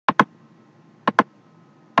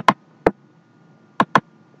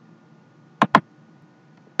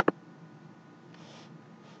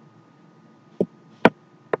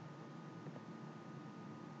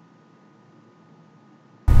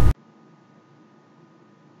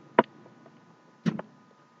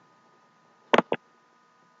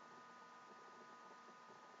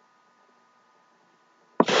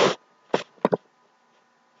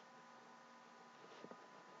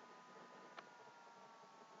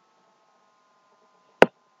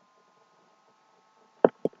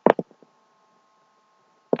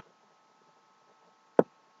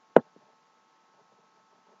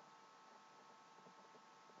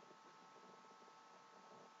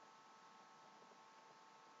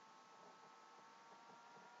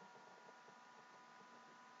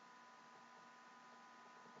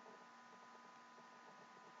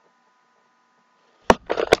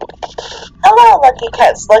Lucky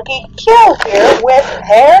Cat Sluggy Kill here with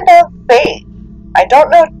Hand of Fate. I don't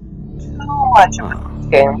know too much about this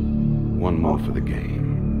game. One more for the game.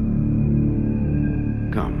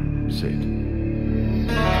 Come, sit.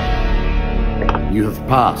 You have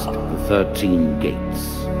passed the 13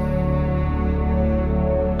 gates.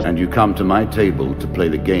 And you come to my table to play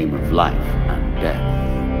the game of life and death.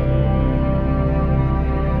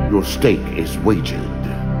 Your stake is wagered.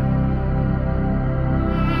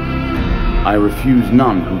 I refuse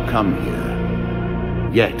none who come here.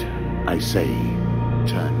 Yet, I say,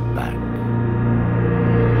 turn back.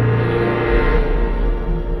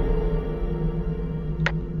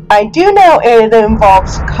 I do know it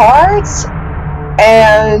involves cards,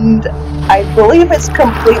 and I believe it's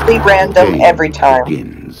completely random every time.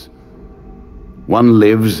 Begins. One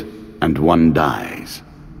lives and one dies.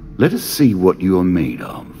 Let us see what you are made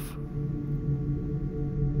of.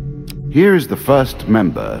 Here is the first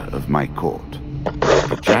member of my court,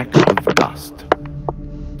 the Jack of Dust.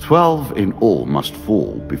 12 in all must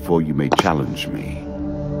fall before you may challenge me.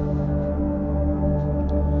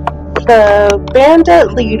 The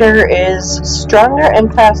bandit leader is stronger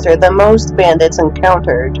and faster than most bandits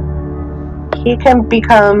encountered. He can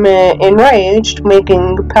become enraged,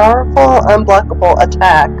 making powerful, unblockable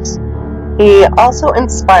attacks. He also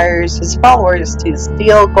inspires his followers to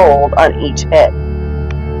steal gold on each hit.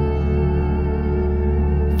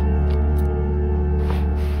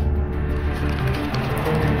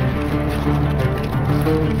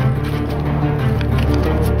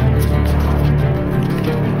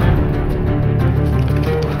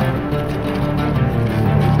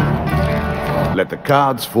 Let the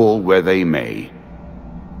cards fall where they may.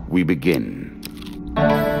 We begin.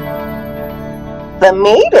 The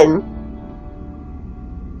Maiden.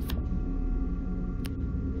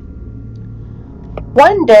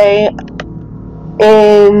 One day,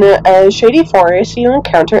 in a shady forest, you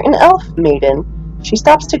encounter an elf maiden. She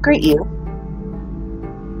stops to greet you.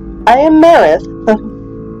 I am Marith,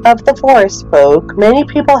 of the Forest Folk. Many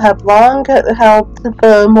people have long helped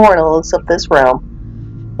the mortals of this realm.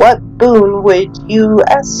 What boon would you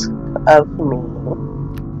ask of me?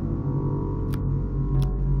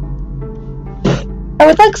 I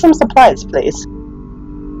would like some supplies, please.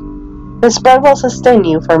 This bread will sustain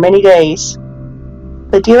you for many days.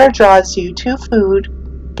 The dealer draws you 2 food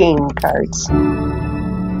game cards.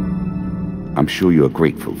 I'm sure you are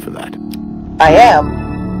grateful for that. I am.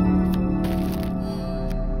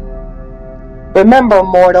 Remember,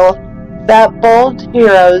 mortal, that bold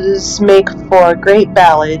heroes make for great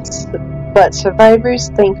ballads, but survivors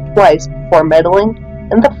think twice before meddling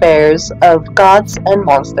in the affairs of gods and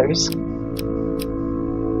monsters.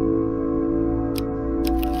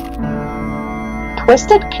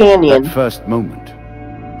 Twisted Canyon. That first moment,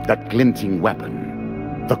 that glinting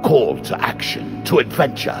weapon, the call to action, to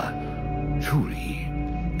adventure. Truly,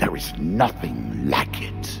 there is nothing like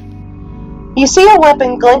it. You see a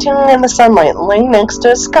weapon glinting in the sunlight, laying next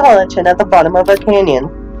to a skeleton at the bottom of a canyon.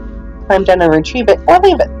 Climb down and retrieve it, or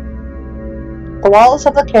leave it. The walls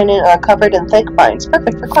of the canyon are covered in thick vines,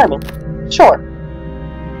 perfect for climbing. Sure.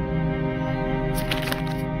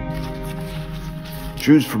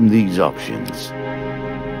 Choose from these options.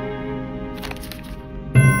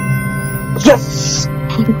 Yes!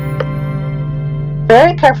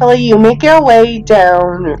 Very carefully, you make your way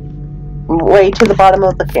down, to the bottom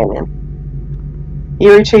of the canyon.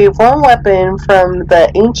 You retrieve one weapon from the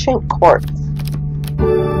ancient corpse.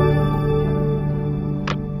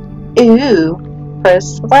 Ooh.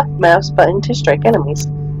 Press the left mouse button to strike enemies.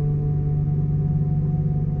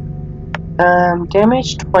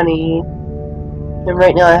 Damage 20. And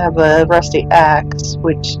right now I have a rusty axe,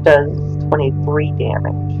 which does 23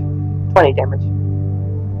 damage. 20 damage.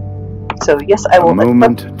 So yes, I will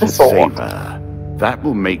equip the sword. Savor. That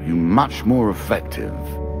will make you much more effective.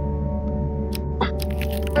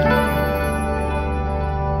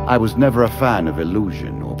 I was never a fan of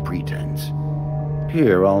illusion or pretense.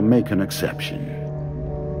 Here, I'll make an exception.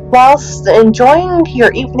 Whilst enjoying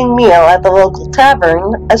your evening meal at the local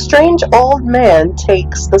tavern, a strange old man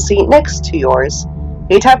takes the seat next to yours.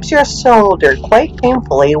 He taps your shoulder quite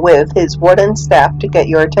painfully with his wooden staff to get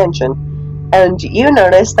your attention, and you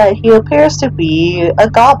notice that he appears to be a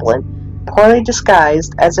goblin, poorly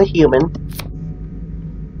disguised as a human.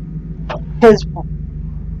 His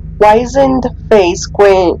wizened face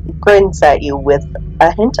grins at you with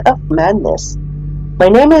a hint of madness. My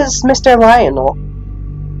name is Mr. Lionel.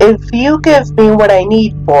 If you give me what I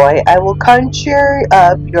need, boy, I will conjure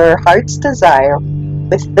up your heart's desire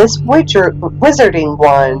with this wizarding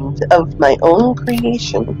wand of my own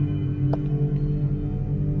creation.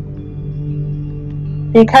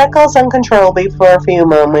 He cackles uncontrollably for a few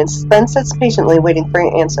moments, then sits patiently waiting for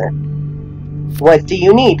your answer. What do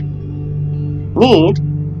you need? Need?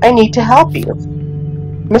 I need to help you.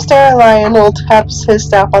 Mr. Lionel taps his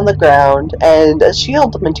staff on the ground, and a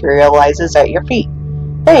shield materializes at your feet.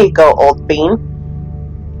 There you go, old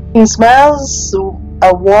bean. He smiles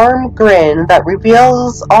a warm grin that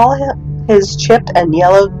reveals all his chipped and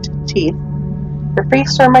yellowed teeth. Your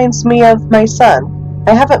face reminds me of my son.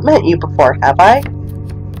 I haven't met you before, have I?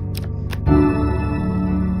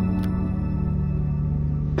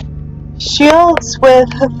 Shields with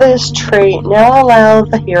this trait now allow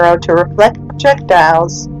the hero to reflect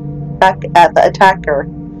projectiles back at the attacker.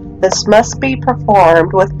 This must be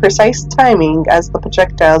performed with precise timing as the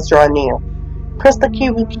projectiles draw near. Press the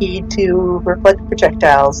Q key to reflect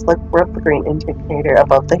projectiles. Look for the green indicator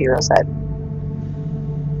above the hero's head.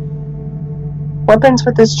 Weapons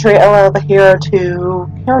with this trait allow the hero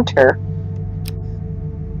to counter.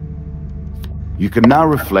 You can now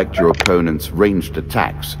reflect your opponent's ranged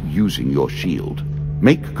attacks using your shield.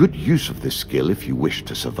 Make good use of this skill if you wish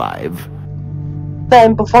to survive.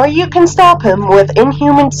 Then, before you can stop him, with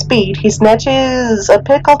inhuman speed, he snatches a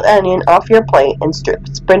pickled onion off your plate and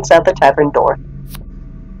sprints out the tavern door.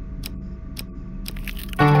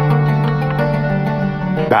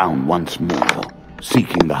 Bound once more,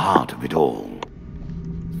 seeking the heart of it all.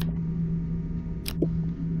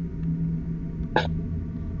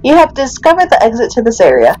 You have discovered the exit to this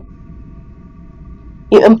area.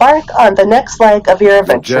 You embark on the next leg of your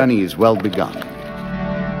adventure. The journey is well begun.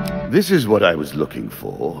 This is what I was looking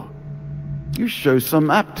for. You show some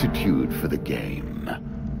aptitude for the game.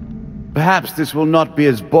 Perhaps this will not be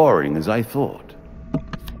as boring as I thought.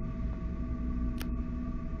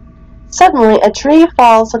 Suddenly, a tree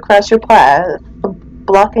falls across your path,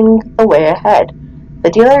 blocking the way ahead. The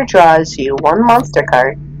dealer draws you one monster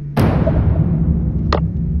card.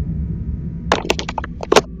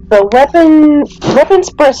 The weapons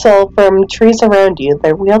bristle from trees around you,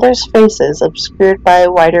 their wielders' faces obscured by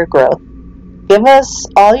wider growth. Give us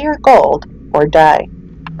all your gold, or die.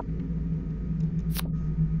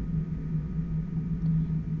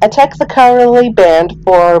 Attack the cowardly band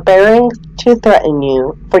for daring to threaten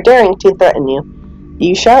you.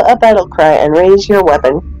 You shout a battle cry and raise your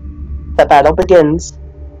weapon. The battle begins.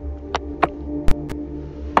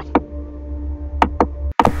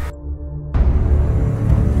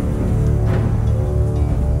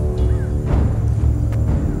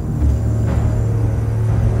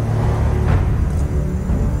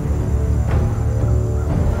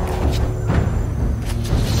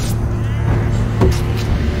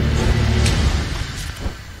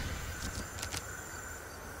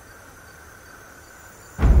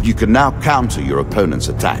 You can now counter your opponent's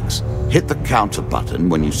attacks. Hit the counter button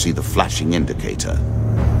when you see the flashing indicator.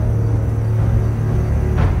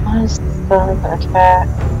 Monster attack.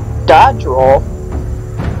 Dodge roll.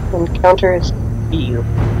 And counters you.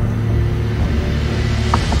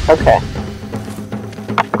 Okay.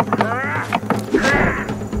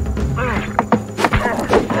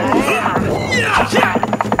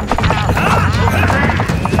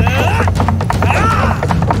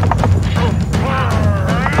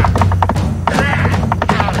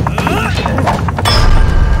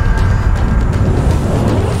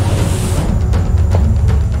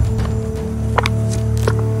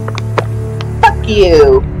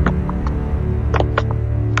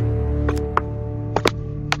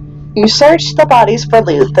 You search the bodies for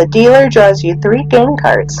loot. The dealer draws you 3 game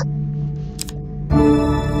cards.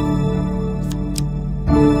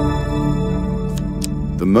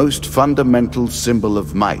 The most fundamental symbol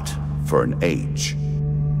of might for an age.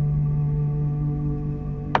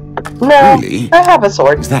 No, Really? I have a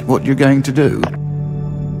sword. Is that what you're going to do?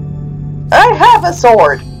 I have a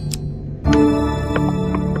sword!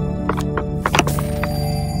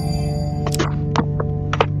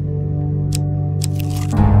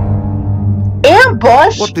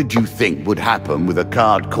 Ambush? What did you think would happen with a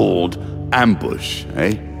card called Ambush,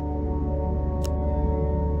 eh?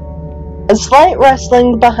 A slight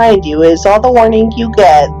rustling behind you is all the warning you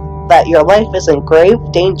get that your life is in grave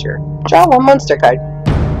danger. Draw 1 monster card.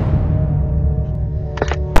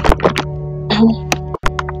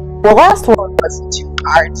 The last one was 2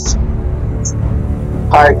 cards.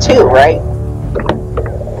 Part 2, right?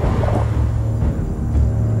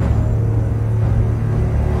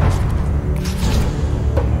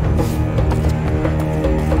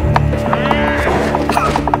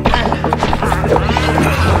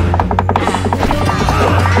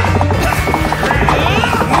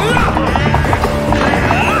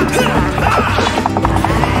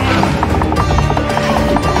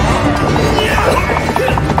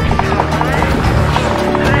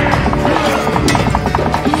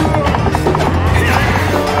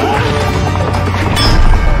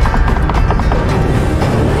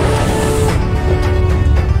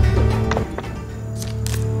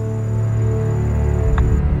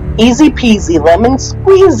 Easy peasy, lemon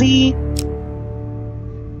squeezy.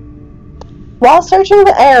 While searching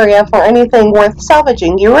the area for anything worth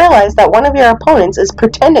salvaging, you realize that one of your opponents is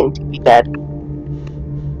pretending to be dead.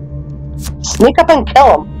 Sneak up and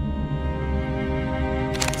kill him.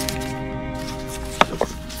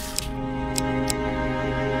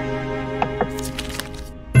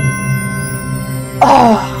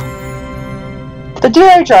 Oh. The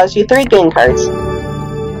dealer draws you 3 game cards.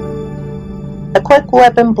 A quick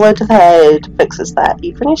weapon blow to the head fixes that.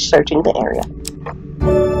 You finish searching the area.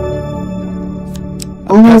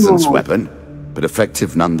 A peasant's weapon, but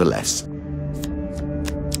effective nonetheless.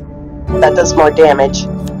 That does more damage.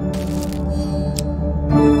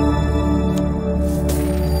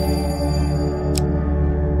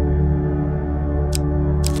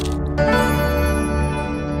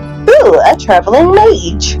 Ooh, a traveling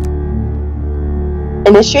mage.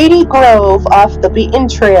 In a shady grove off the beaten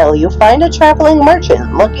trail, you find a traveling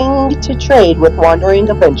merchant looking to trade with wandering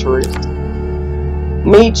adventurers.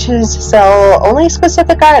 Mages sell only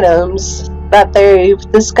specific items that they've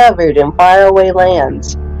discovered in faraway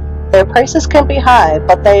lands. Their prices can be high,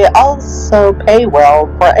 but they also pay well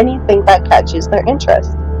for anything that catches their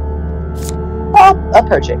interest. I'll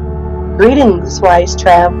approach it. Greetings, wise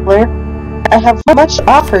traveler. I have much to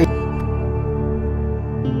offer you.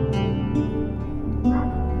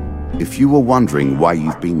 If you were wondering why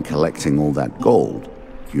you've been collecting all that gold,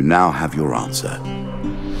 you now have your answer.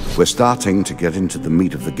 We're starting to get into the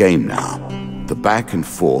meat of the game now, the back and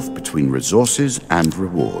forth between resources and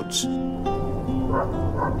rewards.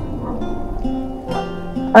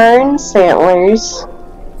 Earn Santlers.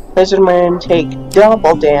 Lizardmen take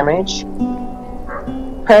double damage.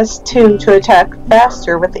 Press 2 to attack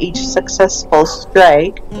faster with each successful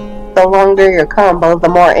strike. The longer your combo, the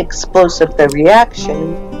more explosive the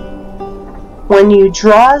reaction. When you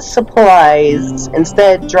draw supplies,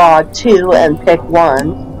 instead draw 2 and pick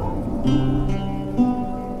 1.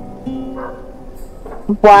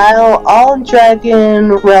 While all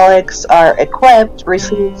dragon relics are equipped,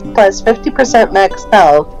 receive plus 50% max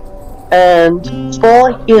health and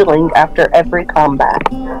full healing after every combat.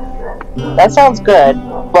 That sounds good,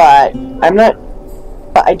 but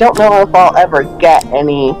I don't know if I'll ever get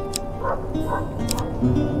any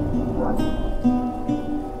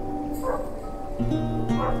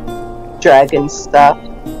dragon stuff.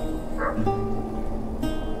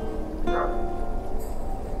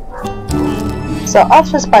 So I'll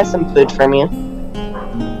just buy some food from you.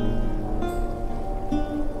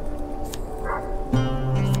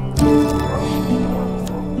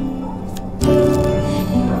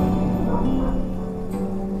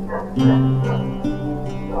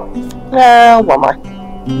 One more.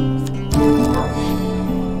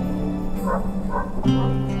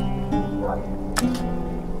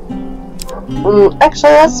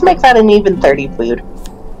 Actually, let's make that an even 30 food.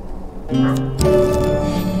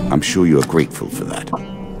 I'm sure you are grateful for that.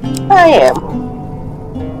 I am.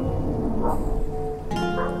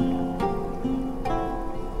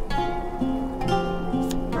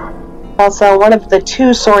 Also, one of the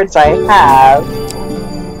 2 swords I have.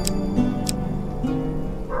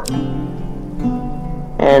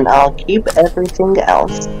 And I'll keep everything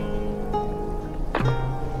else.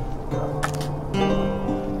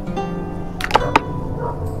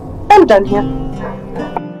 I'm done here.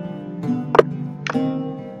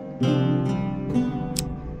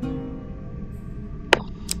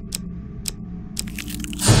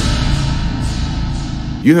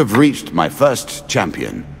 You have reached my first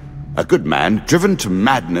champion. A good man driven to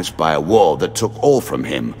madness by a war that took all from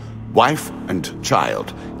him. Wife and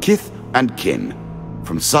child, kith and kin.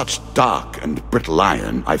 From such dark and brittle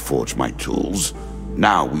iron I forge my tools.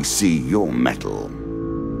 Now we see your metal.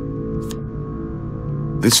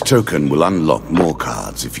 This token will unlock more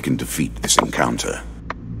cards if you can defeat this encounter.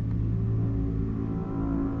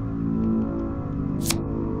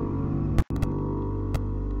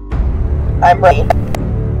 I'm ready.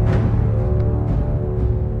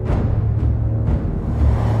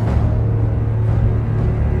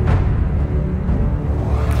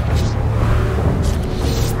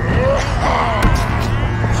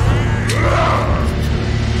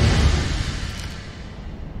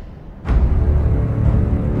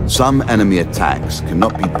 Some enemy attacks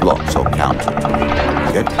cannot be blocked or countered.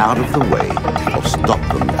 Get out of the way or stop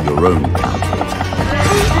them with your own counterattack.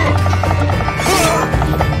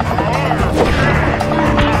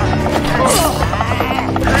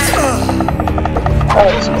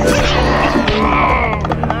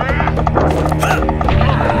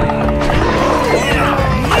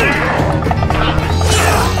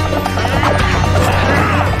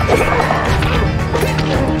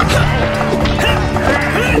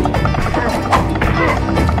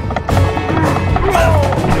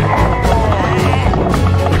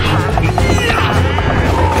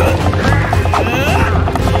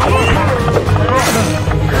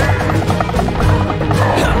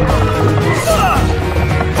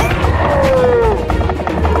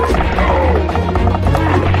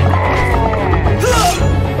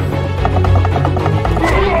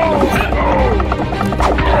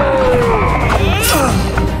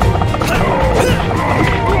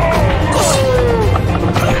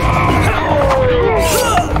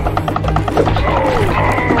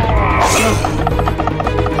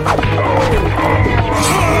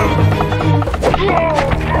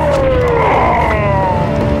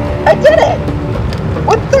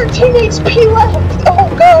 HP left!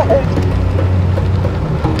 Oh god!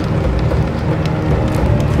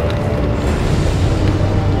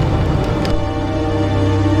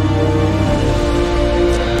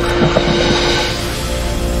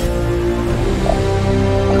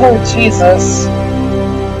 Oh, Jesus.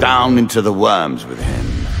 Down into the worms with him.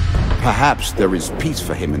 Perhaps there is peace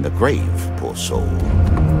for him in the grave, poor soul.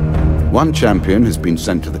 One champion has been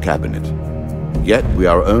sent to the cabinet. Yet we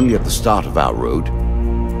are only at the start of our road.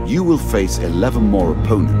 You will face 11 more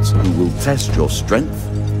opponents who will test your strength,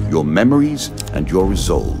 your memories, and your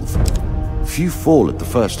resolve. Few fall at the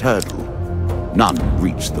first hurdle. None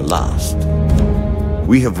reach the last.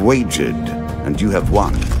 We have wagered, and you have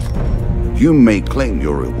won. You may claim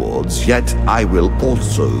your rewards, yet I will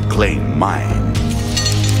also claim mine.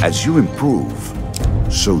 As you improve,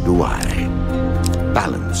 so do I.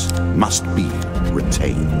 Balance must be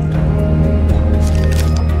retained.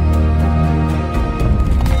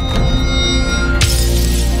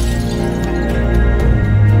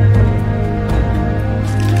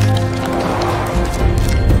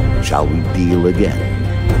 Shall we deal again?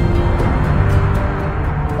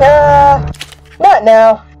 Not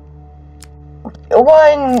now.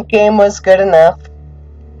 One game was good enough.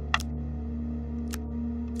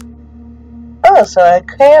 Oh, so I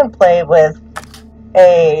can play with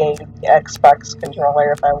a Xbox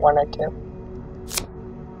controller if I wanted to.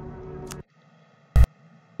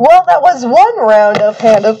 Well, that was one round of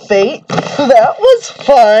Hand of Fate. That was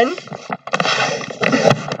fun.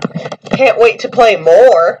 Can't wait to play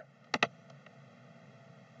more.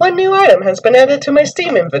 One new item has been added to my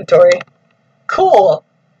Steam inventory. Cool.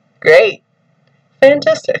 Great.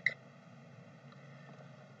 Fantastic.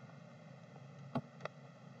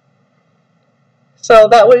 So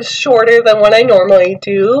that was shorter than what I normally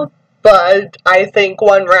do, but I think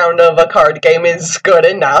one round of a card game is good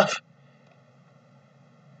enough.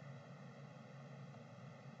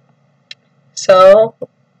 So,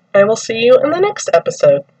 I will see you in the next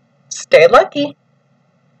episode. Stay lucky!